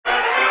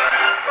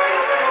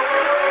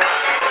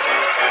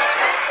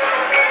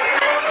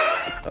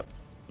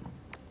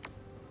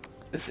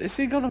Is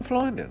he gonna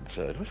fly then,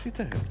 sir? What's he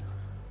doing?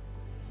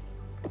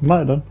 Might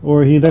have done,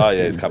 or he left. Oh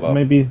yeah, he's come off.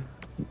 Maybe.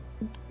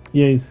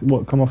 Yeah, he's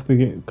what come off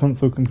the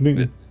console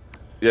completely.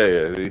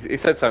 Yeah. He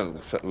said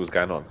something was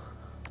going on.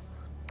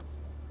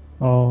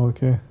 Oh,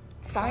 okay.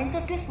 Signs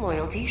of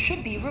disloyalty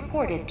should be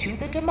reported to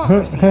the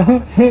democracy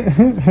officer.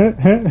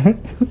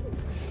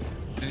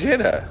 Did you hear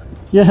that?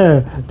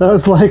 Yeah, that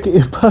was like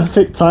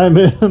perfect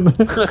timing.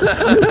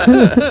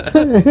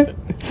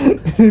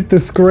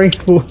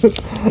 Disgraceful.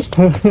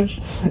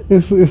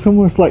 It's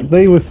almost like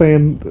they were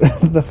saying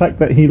the fact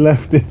that he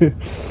left it.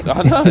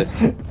 I know.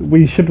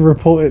 We should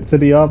report it to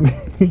the army.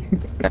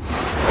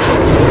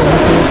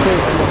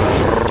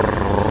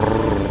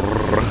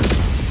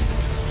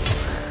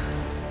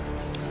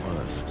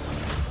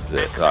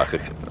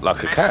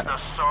 Like a cat.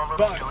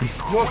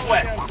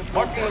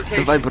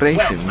 The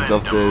vibrations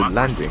of the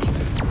landing.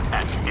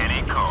 Right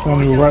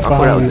I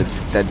thought that was a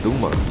dead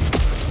boomer.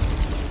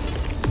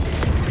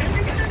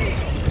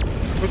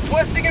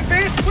 Requesting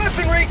advanced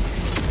weaponry!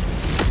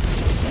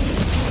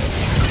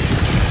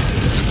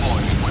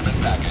 Deploying equipment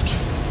package.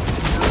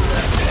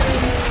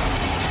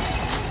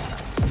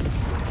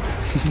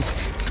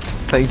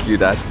 Thank you,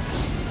 Dad.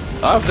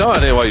 I have no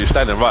idea why you're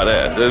standing right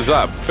there. There's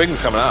like things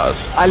coming at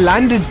us. I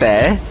landed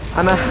there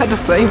and I had a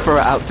flamethrower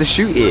out to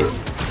shoot it.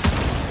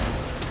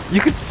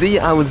 You could see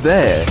I was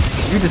there.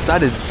 You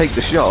decided to take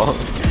the shot.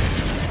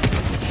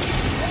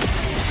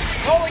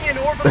 Calling in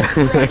orbital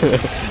strike.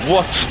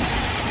 What?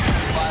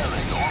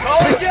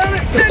 Calling down a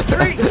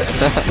sentry!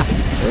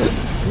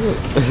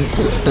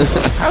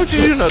 How did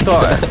you not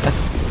die?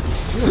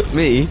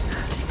 Me?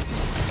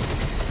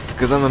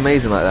 Because I'm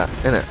amazing like that,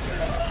 innit?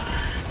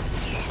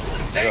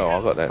 Oh,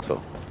 I got that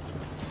too.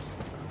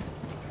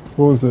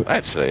 What was it?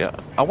 Actually,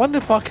 I wonder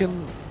if I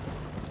can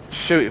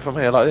shoot it from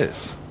here like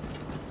this.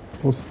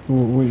 What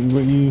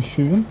are you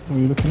shooting? What are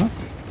you looking at?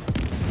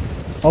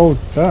 Oh,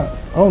 that.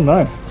 Oh,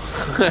 nice.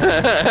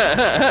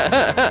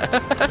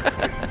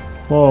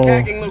 Whoa,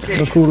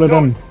 look all of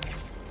them.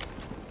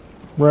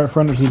 Right in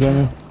front of you,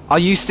 Daniel. Are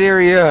you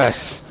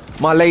serious?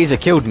 My laser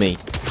killed me.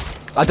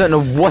 I don't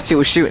know what it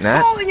was shooting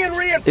at.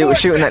 It was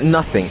shooting at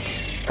nothing.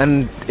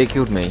 And it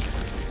killed me.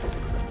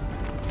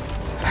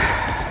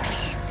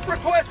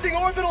 Requesting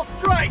orbital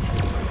strike!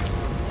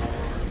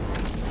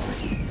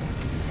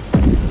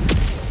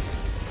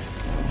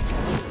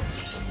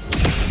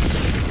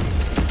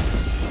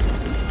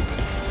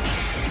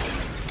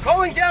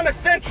 Calling down a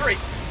sentry!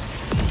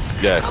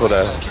 Yeah, cool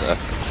there.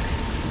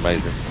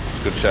 Amazing.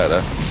 Good shot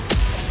there.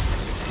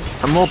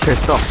 I'm more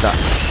pissed off that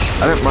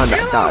I don't mind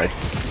that I died.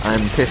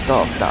 I'm pissed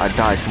off that I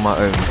died for my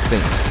own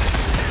thing.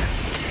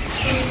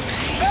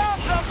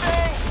 Found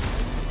something!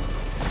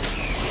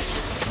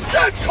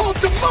 That's called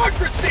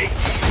democracy!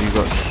 You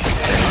got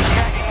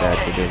there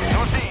to do.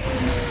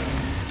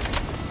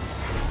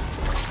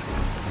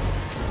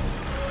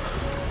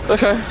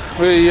 Okay,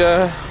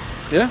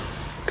 yeah,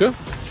 good.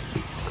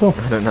 Cool. I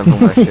don't have all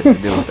my shit to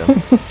deal with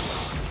them.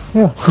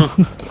 Yeah.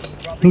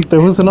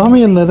 There was an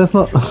army in there, that's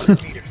not... Found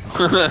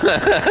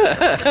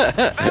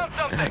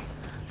something!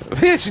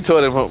 We actually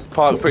tore them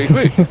apart pretty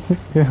quick.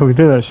 Yeah, we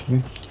did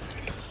actually.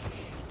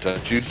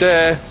 Don't you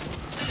dare.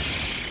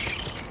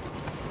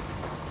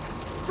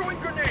 Throwing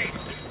grenade!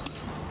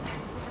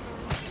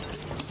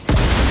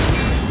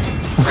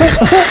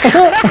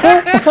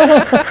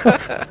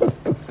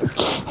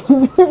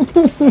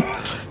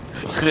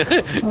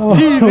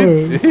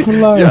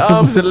 Oh, your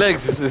arms and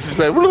legs is this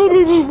way.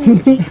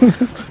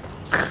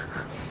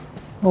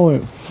 Oh,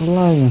 it's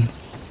flying.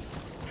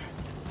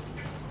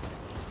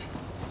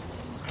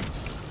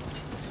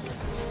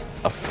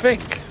 I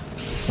think.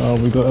 Oh,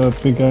 we got a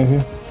big guy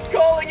here.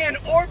 Calling in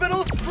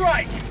orbital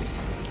strike!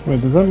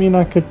 Wait, does that mean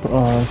I could...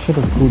 Oh, I should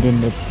have pulled in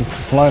the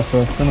supply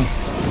first, didn't I?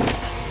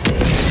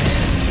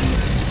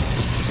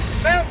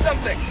 Found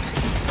something!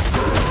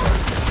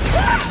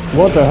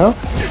 What the hell?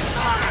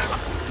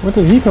 Where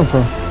did he come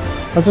from?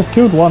 I just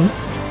killed one.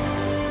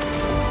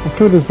 I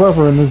killed his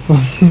brother and his...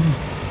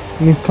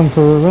 and he's come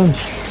for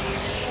revenge.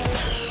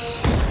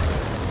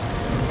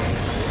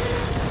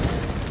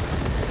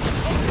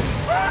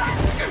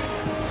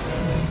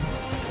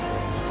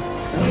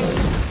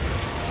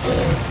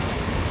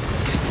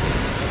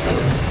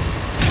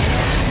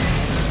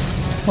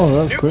 Oh,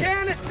 that was New quick.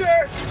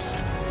 canister!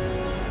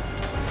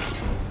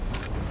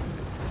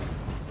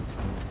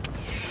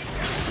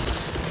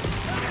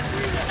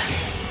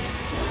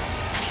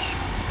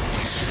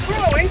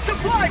 Throwing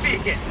supply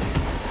beacon!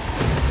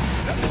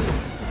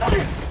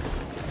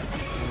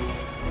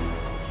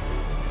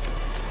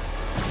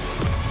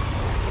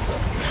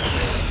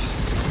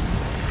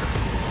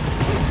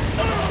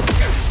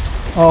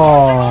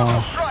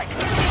 Oh,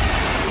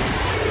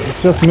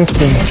 just missed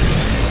him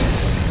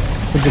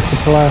with the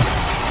supply.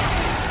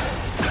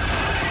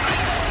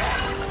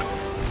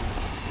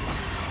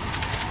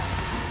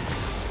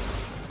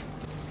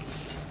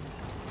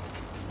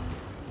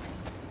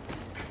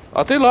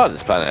 I do like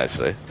this planet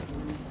actually.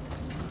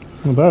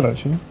 It's not bad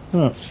actually.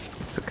 Yeah,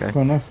 It's okay.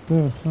 quite nice.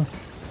 Yeah, it's nice.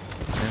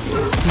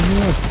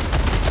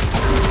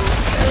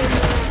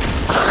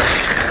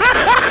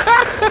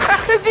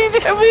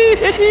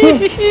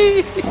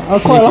 I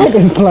quite like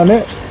this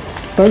planet.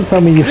 Don't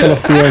tell me you fell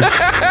off the edge.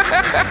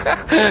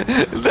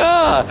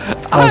 Nah,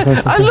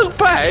 I looked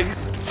back,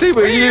 see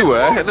where you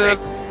were, and then I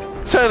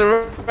turned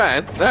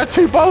around, and I had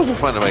two bowls in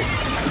front of me.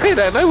 Appeared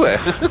out of nowhere.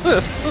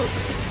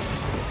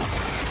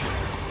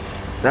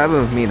 That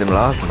happened with me the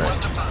last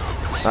match.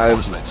 I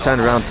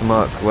turned around to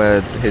mark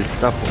where his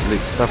stuff,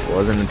 Luke's stuff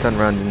was, and then turned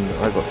around and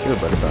I got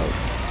killed by the barrel.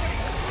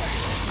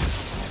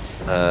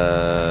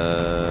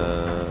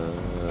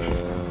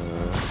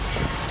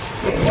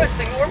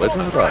 Requesting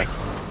orbital strike.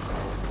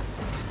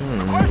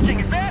 Requesting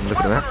advanced Look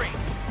at that. artillery.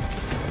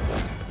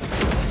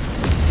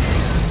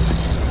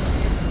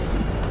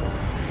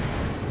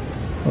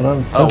 Oh, that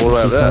was Oh, what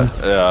about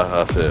perfect. that?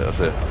 Yeah, I see it, I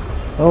see it.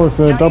 Oh, it's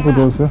a double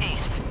doors here.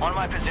 East, on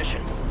my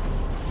position.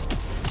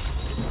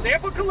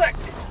 Sample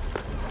collected.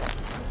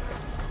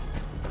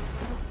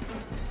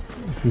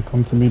 If you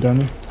come to me,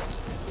 Danny.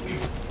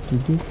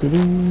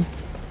 Do-do-do-do.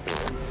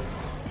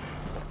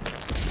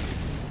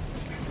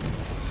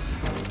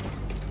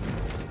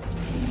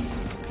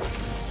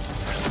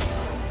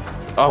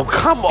 Oh,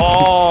 come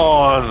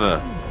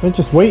on! They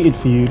just waited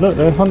for you. Look,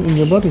 they're hunting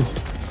your body.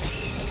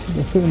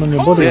 They're sitting on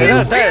your body.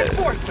 Yeah,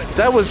 Reinforcements.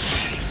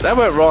 that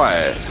went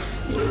right.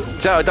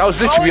 That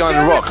was literally behind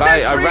the rock.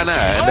 I ran out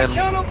and then...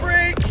 Tunnel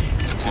break.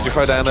 Did you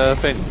throw down a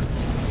thing?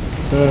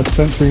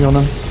 Sentry on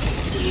them.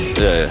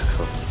 Yeah, yeah.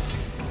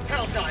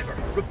 Helldiver,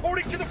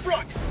 reporting to the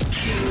front.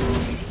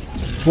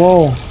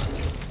 Whoa.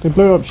 They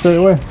blew up straight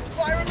away.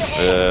 Fire in the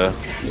hole. Yeah.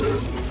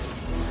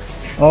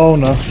 Oh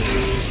no.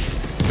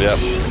 Yep.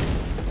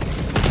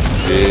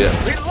 Yeah.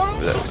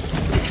 Reload.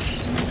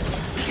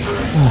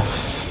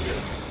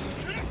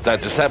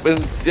 That just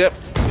happened. Yep.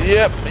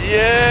 Yep.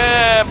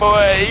 Yeah,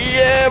 boy.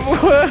 Yeah, boy.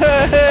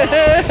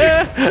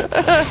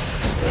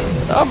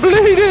 I'm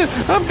bleeding.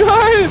 I'm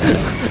dying.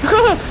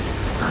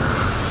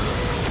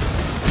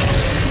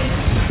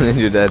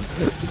 You're dead.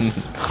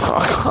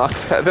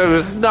 There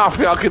was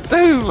nothing I could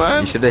do,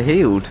 man. You should have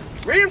healed.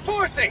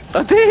 Reinforcing.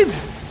 I did.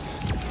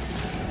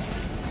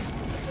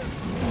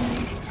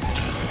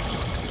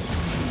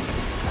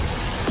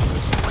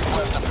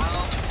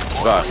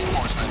 Right.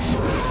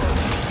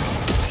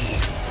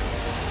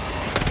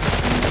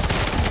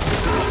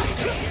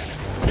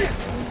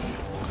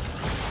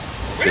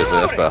 Cheers,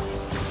 that's better.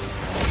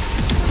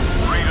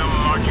 Freedom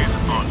marches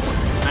on.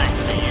 Thanks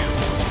to you.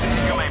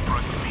 You may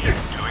proceed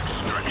to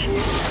extraction.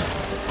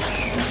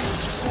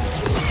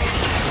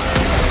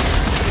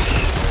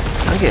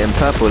 I'm getting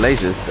purple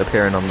lasers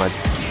appearing on my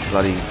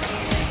bloody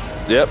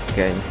Yep.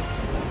 game.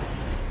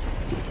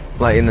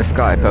 Like in the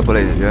sky, purple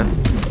lasers, yeah?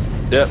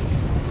 Yep.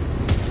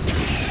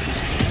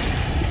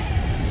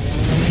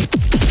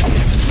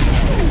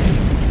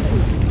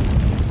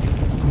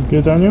 You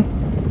good, Daniel?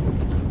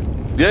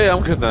 Yeah,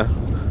 I'm good now.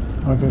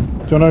 Okay.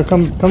 Do you wanna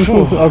come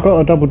towards? I've got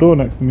a double door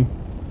next to me.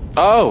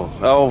 Oh.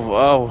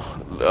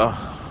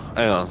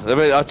 Hang on. Let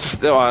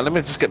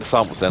me just get the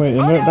samples then. Wait,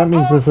 and that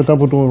means there's a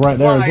double door right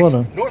there as well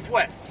then.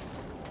 Northwest.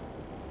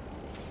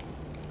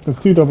 There's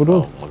two double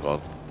doors. Oh my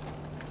god.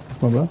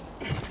 That's not bad.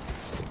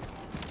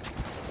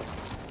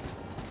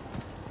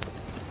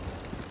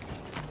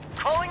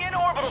 Calling in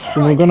orbital So we're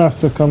strike. gonna have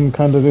to come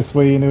kind of this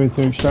way anyway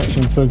to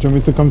extraction, so do you want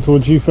me to come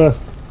towards you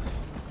first?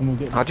 And we'll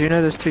get... How do you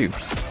know there's two?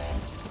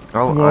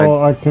 Oh,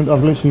 Well, I've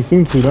literally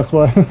seen two, that's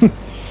why.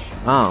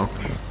 Oh.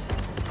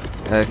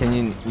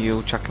 Can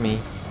you chuck me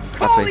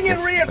that way? Calling in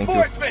Yes, thank you.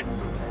 reinforcements.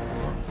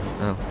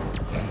 Oh.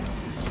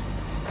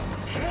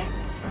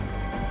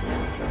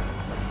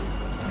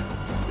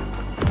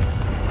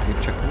 You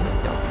chuck me?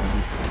 Yeah.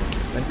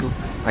 Thank you.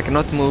 I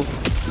cannot move.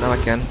 Now I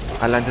can.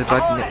 I landed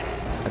right in it.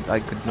 I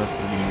could not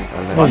really move. I Oh, I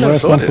landed. never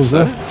there's saw samples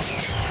this,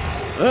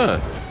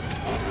 there.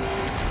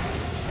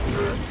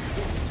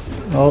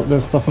 Oh,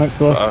 there's stuff next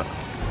to us.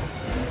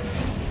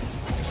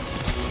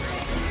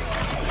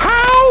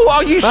 How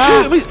are you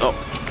shooting me? Oh.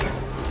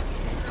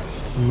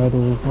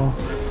 Medal as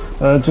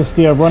well. Just,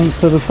 yeah, run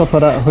to the top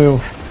of that hill.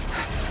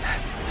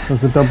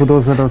 There's a double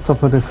doors at the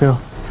top of this hill.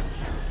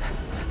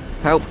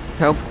 Help!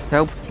 Help!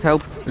 Help!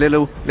 Help!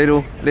 Little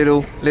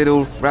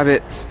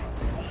rabbits.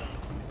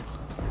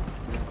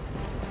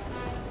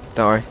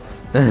 Don't worry.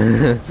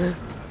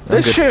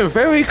 They're shooting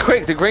very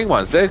quick, the green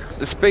ones. The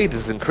speed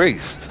has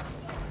increased.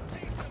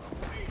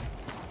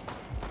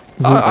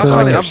 I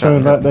can't It's get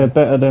showing shot. that they're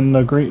better than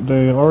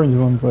the orange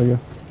ones, I guess.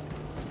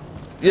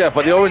 Yeah,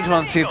 but the orange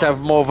ones seem to have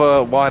more of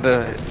a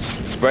wider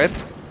spread.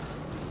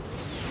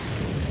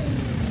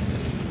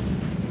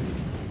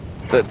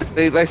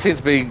 They seem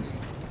to be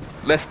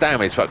less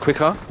damage, but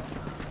quicker.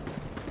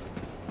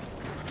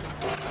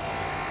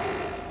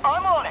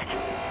 I'm on it.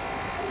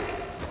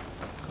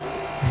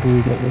 What do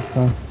we get this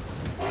time?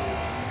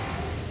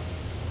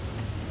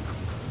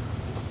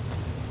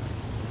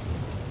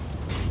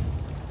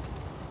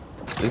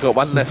 You've got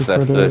one less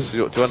left. Do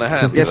you want a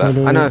hand? Yes, with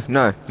that? I know.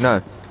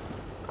 No.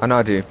 I know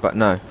I do, but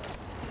no.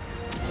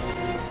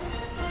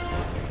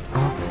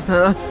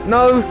 No,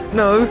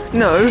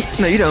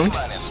 you don't.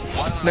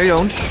 No, you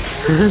don't.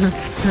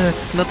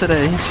 Not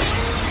today.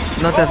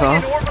 Not Calling in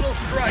ever. orbital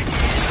strike.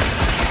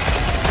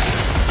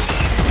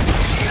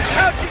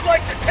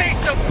 like the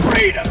taste of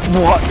freedom?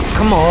 What?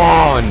 Come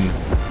on!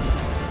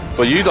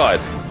 Well, you died.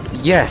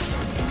 Yes.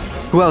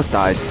 Who else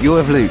died? You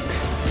have Luke.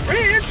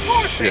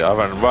 Reinforcing! Shit, I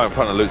ran right in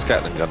front of Luke's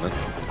Gatling gun then.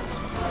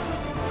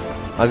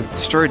 I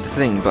destroyed the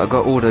thing, but I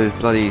got all the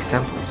bloody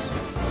samples.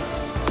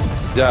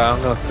 Yeah,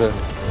 I'm gonna have to...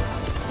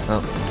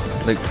 Oh,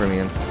 Luke threw me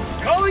in.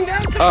 Calling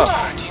down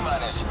supply!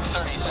 T-minus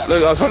 30 seconds.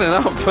 Look, I was running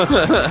up.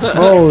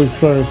 Oh,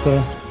 sorry.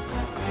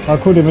 I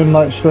called him in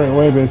like straight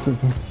away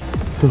basically.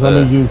 Because I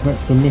knew you was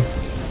next to me.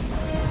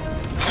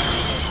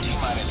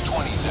 T-minus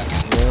 20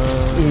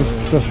 seconds. He was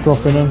just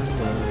dropping in.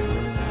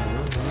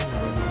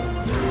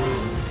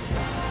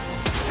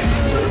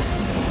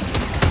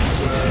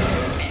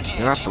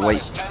 You have to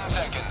wait. 10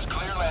 seconds.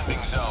 Clear landing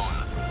zone.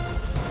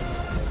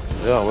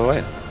 Yeah, we're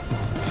waiting.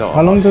 So,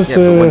 How long does Yeah,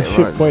 but when the it ship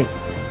arrives. wait?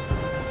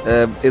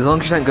 As long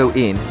as you don't go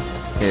in,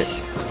 it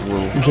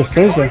will. It just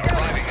stays there.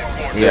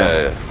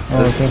 Yeah.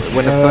 Oh, okay.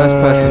 When the first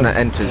person that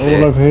enters all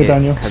it, over here, it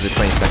Daniel. has a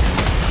 20 second.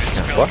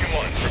 What?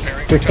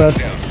 Big bad.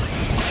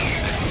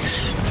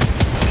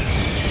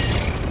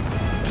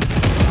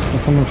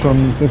 They're coming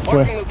from this way.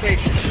 Marking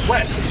location.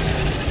 West.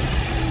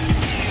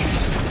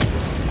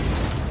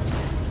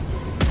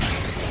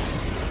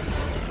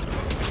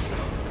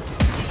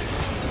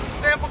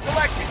 Sample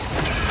collected.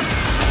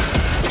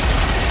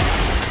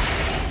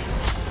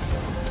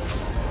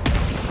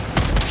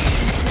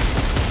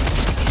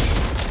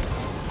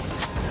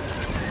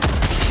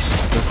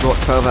 We've got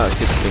 12 out of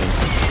 16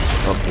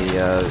 of the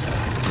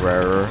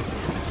rarer.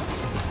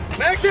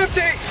 Mag's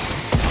empty!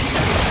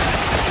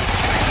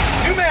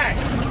 New mag!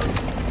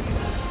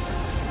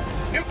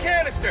 New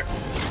canister!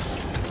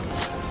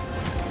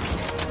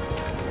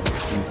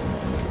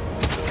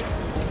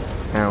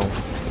 Ow.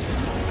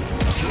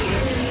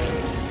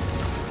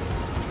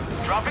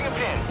 Dropping a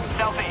pin.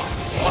 Southeast.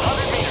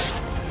 100 meters.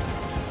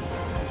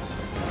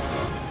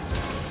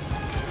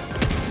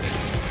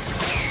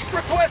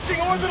 Requesting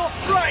orbital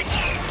strike!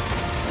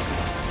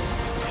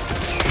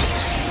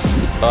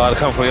 Oh, they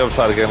come from the other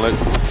side again, Luke.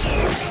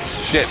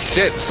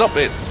 Shit, stop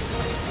it.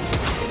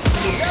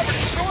 Never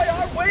destroy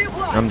our way of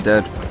life! I'm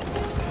dead.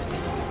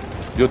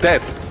 You're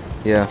dead.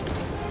 Yeah.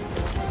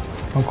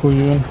 I'll call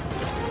you in.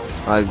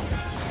 I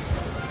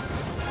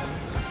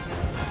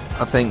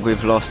think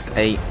we've lost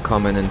 8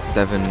 common and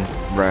 7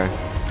 rare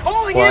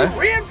Calling Why? in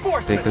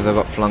reinforcements! because I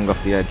got flung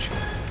off the edge.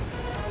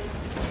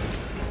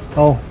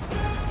 Oh.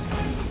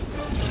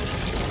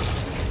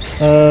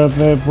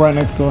 They're right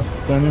next to us,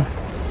 Daniel.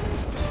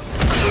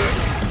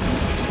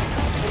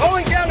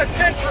 Calling down a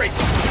sentry!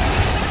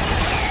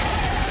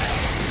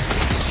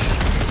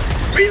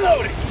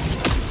 Reloading!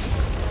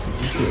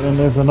 And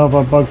there's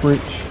another bug breach.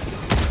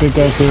 Big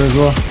guys here as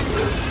well.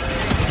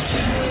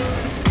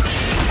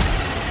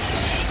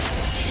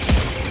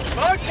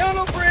 Bug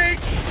tunnel breach!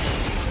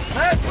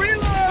 Last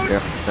reload!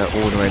 Yep, they're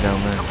all the way down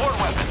there. Support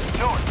weapons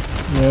north!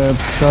 Yeah,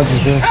 Charge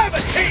is here. Have a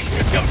taste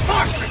of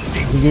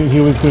democracy! He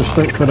always goes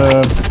straight for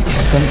the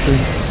sentry.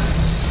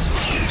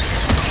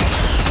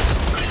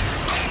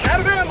 Out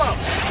of ammo!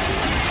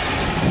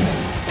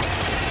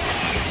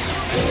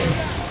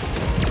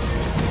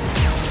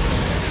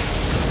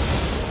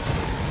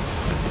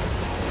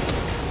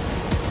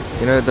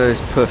 You know those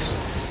puffs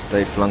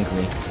they flung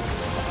me?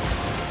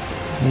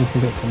 Need to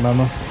get some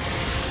ammo.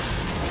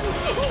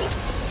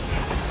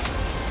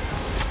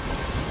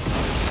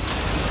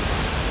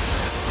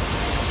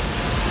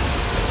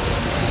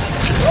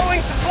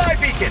 Throwing supply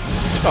beacon!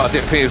 Oh, I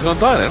didn't think he was going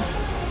to die then.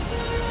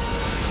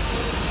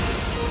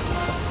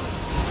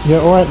 Yeah,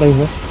 alright,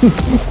 Laser.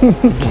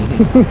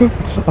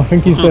 I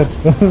think he's dead.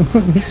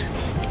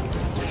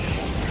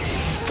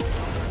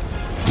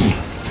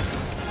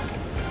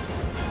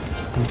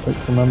 Take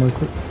some ammo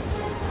quick.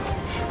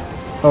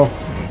 Oh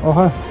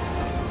hi.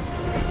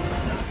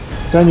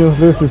 Daniel,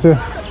 Lewis is here.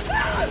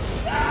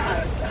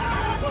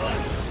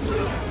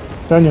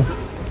 Daniel.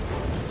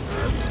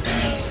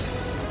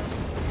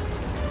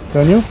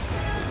 Daniel?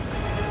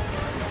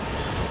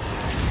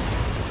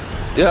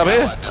 Yeah, I'm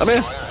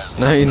here.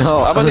 No, you're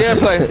not. I'm on the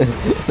airplane.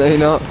 No, you're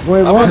not.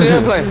 Wait, I'm what? on the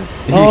airplane.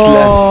 He's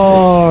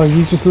Oh,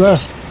 you just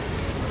left.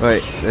 left.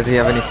 Wait, did he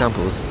have any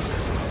samples?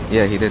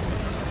 Yeah, he did.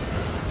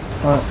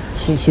 Alright,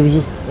 should we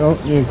just... Oh,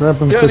 yeah, grab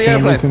him Get on the quick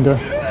and we airplane. can go.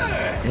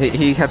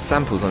 He had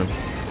samples on him,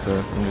 so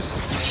I'm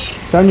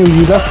just. Daniel,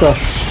 you left us.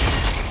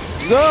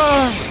 No.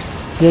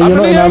 Yeah, I'm you're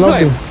not in in the our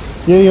airplane.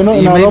 lobby. Yeah, you're not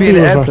in You our may lobby be in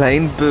an with us.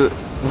 airplane, but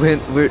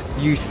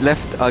you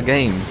left our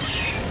game.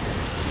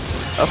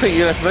 I think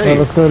you left me. Right,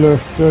 let's go,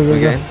 Lewis. Go.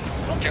 Okay.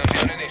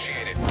 Countdown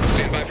initiated.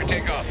 Stand by for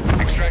takeoff.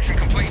 Extraction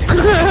complete.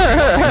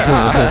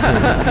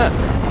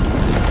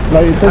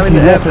 Like you said, I'm in the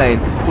you left. airplane.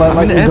 Like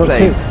I'm in the you got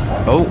airplane. kicked.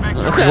 Oh,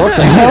 What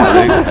the hell?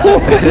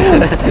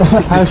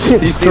 Our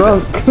ship's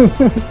drunk.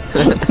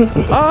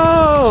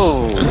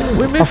 Oh,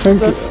 we missed.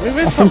 We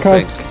missed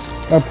something.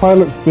 Our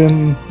pilot's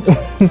been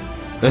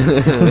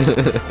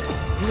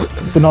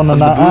been on a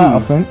night out, I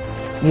think.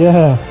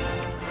 Yeah.